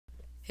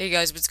Hey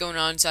guys, what's going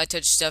on? So I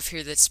touched stuff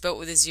here that's spelled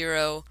with a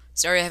zero.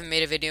 Sorry I haven't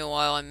made a video in a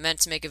while. I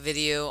meant to make a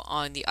video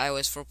on the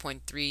iOS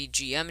 4.3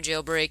 GM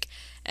jailbreak,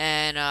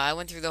 and I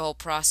went through the whole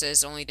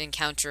process only to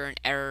encounter an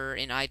error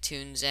in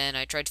iTunes, and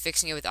I tried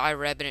fixing it with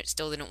iReb and it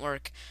still didn't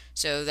work.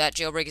 So that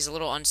jailbreak is a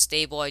little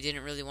unstable. I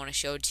didn't really want to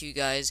show it to you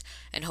guys,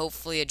 and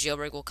hopefully a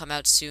jailbreak will come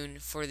out soon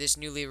for this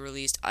newly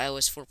released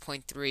iOS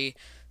 4.3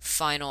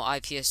 final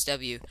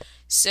IPSW.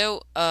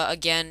 So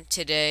again,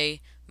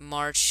 today,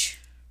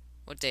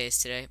 what day is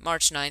today?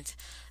 March 9th.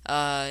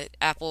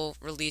 Apple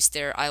released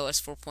their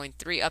iOS 4.3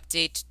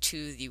 update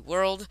to the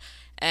world,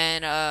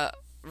 and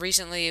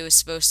recently it was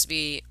supposed to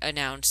be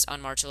announced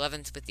on March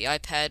 11th with the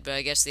iPad, but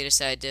I guess they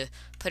decided to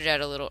put it out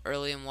a little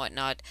early and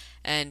whatnot.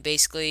 And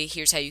basically,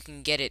 here's how you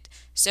can get it.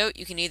 So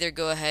you can either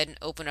go ahead and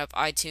open up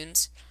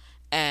iTunes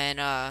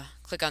and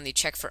click on the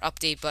check for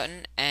update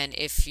button, and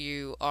if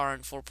you are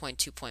on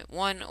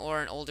 4.2.1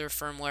 or an older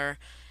firmware,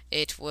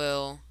 it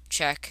will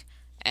check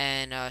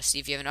and see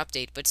if you have an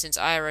update. But since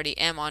I already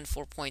am on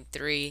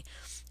 4.3,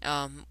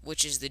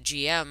 which is the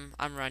GM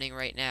I'm running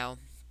right now,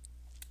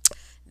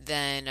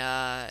 then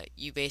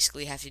you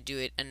basically have to do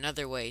it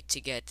another way to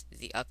get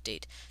the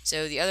update.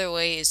 So the other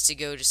way is to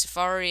go to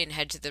Safari and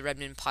head to the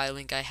Redmond Pi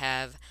link I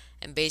have,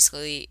 and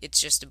basically it's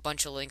just a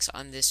bunch of links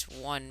on this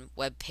one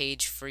web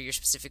page for your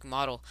specific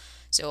model.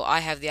 So I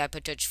have the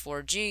iPod Touch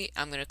 4G.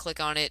 I'm going to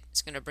click on it.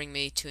 It's going to bring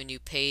me to a new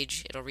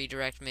page. It'll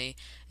redirect me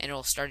and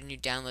it'll start a new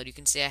download. You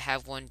can see I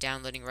have one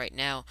downloading right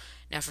now.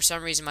 Now for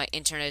some reason my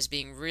internet is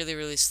being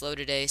really slow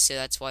today, so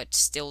that's why it's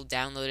still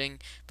downloading.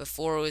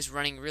 Before it was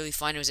running really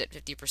fine. It was at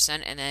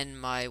 50% and then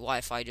my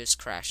Wi-Fi just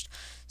crashed.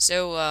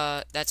 So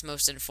that's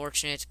most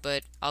unfortunate,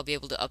 but I'll be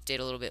able to update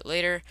a little bit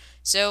later.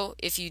 So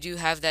if you do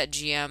have that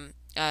GM,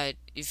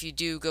 if you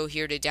do go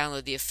here to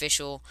download the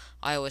official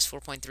iOS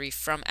 4.3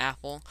 from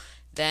Apple,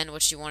 then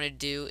what you want to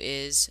do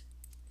is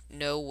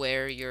know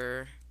where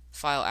your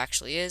file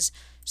actually is.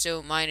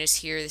 So mine is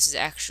here. This is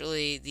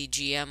actually the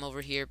GM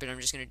over here, but I'm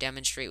just going to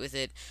demonstrate with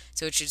it.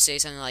 So it should say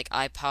something like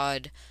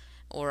iPod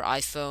or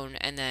iPhone,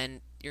 and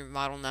then your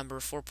model number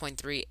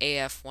 4.3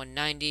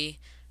 AF190,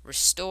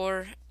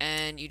 restore,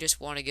 and you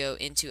just want to go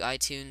into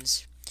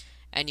iTunes,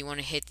 and you want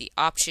to hit the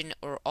Option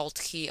or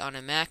Alt key on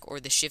a Mac or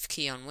the Shift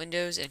key on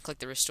Windows and click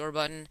the Restore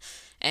button,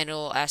 and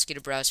it'll ask you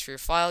to browse for your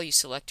file. You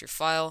select your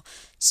file.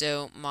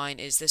 So mine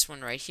is this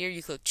one right here.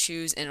 You click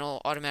Choose and it'll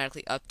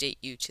automatically update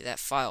you to that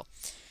file.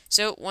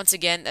 So once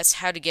again, that's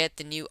how to get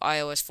the new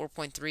iOS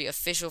 4.3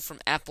 official from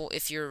Apple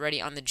if you're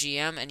already on the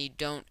GM and you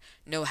don't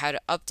know how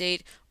to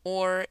update,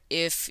 or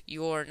if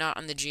you're not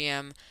on the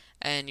GM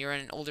and you're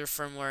in an older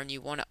firmware and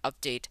you want to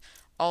update.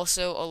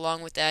 Also,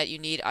 along with that, you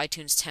need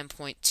iTunes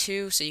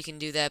 10.2, so you can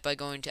do that by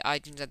going to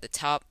iTunes at the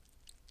top,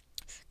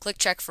 click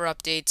check for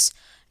updates,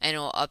 and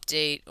it'll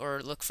update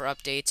or look for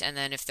updates, and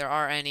then if there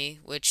are any,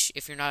 which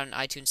if you're not on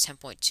iTunes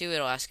 10.2,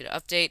 it'll ask you to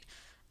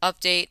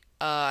update.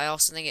 I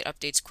also think it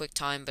updates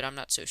QuickTime, but I'm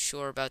not so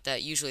sure about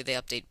that. Usually they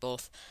update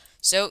both.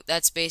 So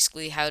that's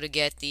basically how to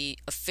get the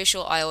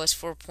official iOS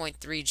 4.3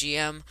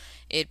 GM.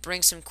 It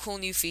brings some cool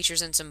new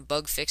features and some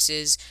bug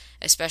fixes,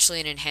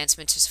 especially an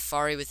enhancement to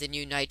Safari with the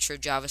new Nitro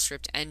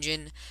JavaScript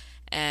engine.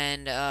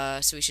 And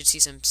so we should see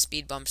some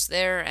speed bumps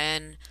there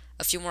and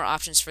a few more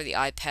options for the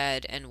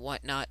iPad and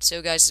whatnot.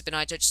 So guys, it's been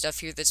iTouch Stuff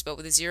here that's spelled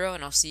with a zero,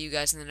 and I'll see you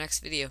guys in the next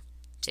video.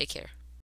 Take care.